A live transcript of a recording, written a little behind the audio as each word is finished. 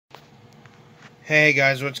Hey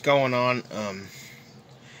guys, what's going on?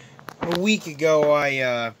 A week ago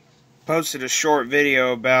I posted a short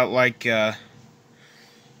video about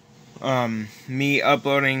me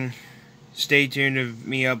uploading. Stay tuned of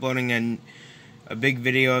me uploading a big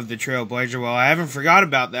video of the Trailblazer. Well, I haven't forgot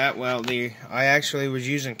about that. Well, I actually was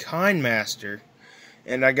using KineMaster,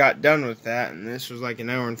 and I got done with that, and this was like an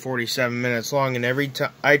hour and 47 minutes long. And every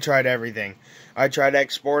time I tried everything, I tried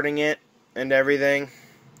exporting it and everything.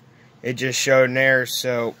 It just showed an error,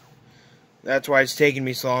 so that's why it's taking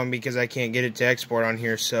me so long, because I can't get it to export on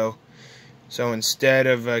here. So instead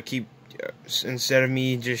of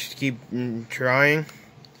me just keep trying,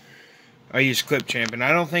 I use Clipchamp, and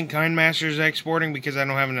I don't think KineMaster is exporting because I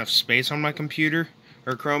don't have enough space on my computer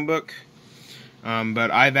or Chromebook. But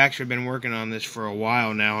I've actually been working on this for a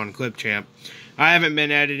while now on Clipchamp. I haven't been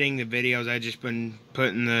editing the videos. I just been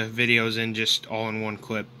putting the videos in just all in one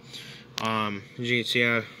clip. As you can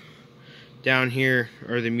see, down here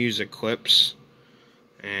are the music clips,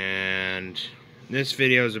 and this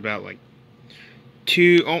video is about like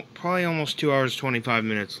probably almost 2 hours 25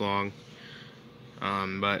 minutes long.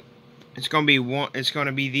 But it's gonna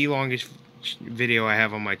be the longest video I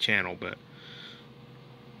have on my channel. But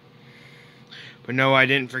no, I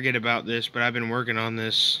didn't forget about this. But I've been working on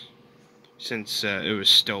this since it was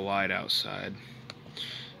still light outside,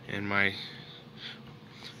 and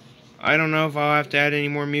I don't know if I'll have to add any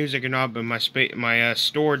more music or not, but my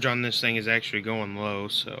storage on this thing is actually going low,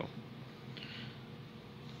 so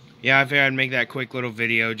yeah, I figured I'd make that quick little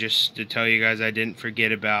video just to tell you guys I didn't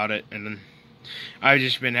forget about it, and I've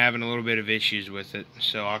just been having a little bit of issues with it.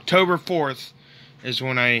 So October 4th is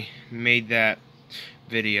when I made that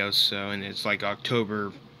video, and it's like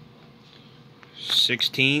October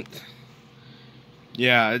 16th.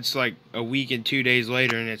 Yeah, it's like a week and 2 days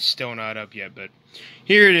later, and it's still not up yet, but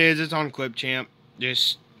here it is. It's on Clipchamp.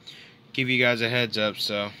 Just give you guys a heads up.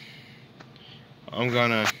 So I'm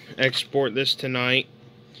gonna export this tonight,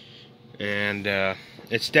 and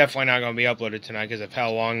it's definitely not gonna be uploaded tonight because of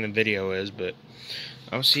how long the video is, but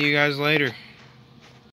I'll see you guys later.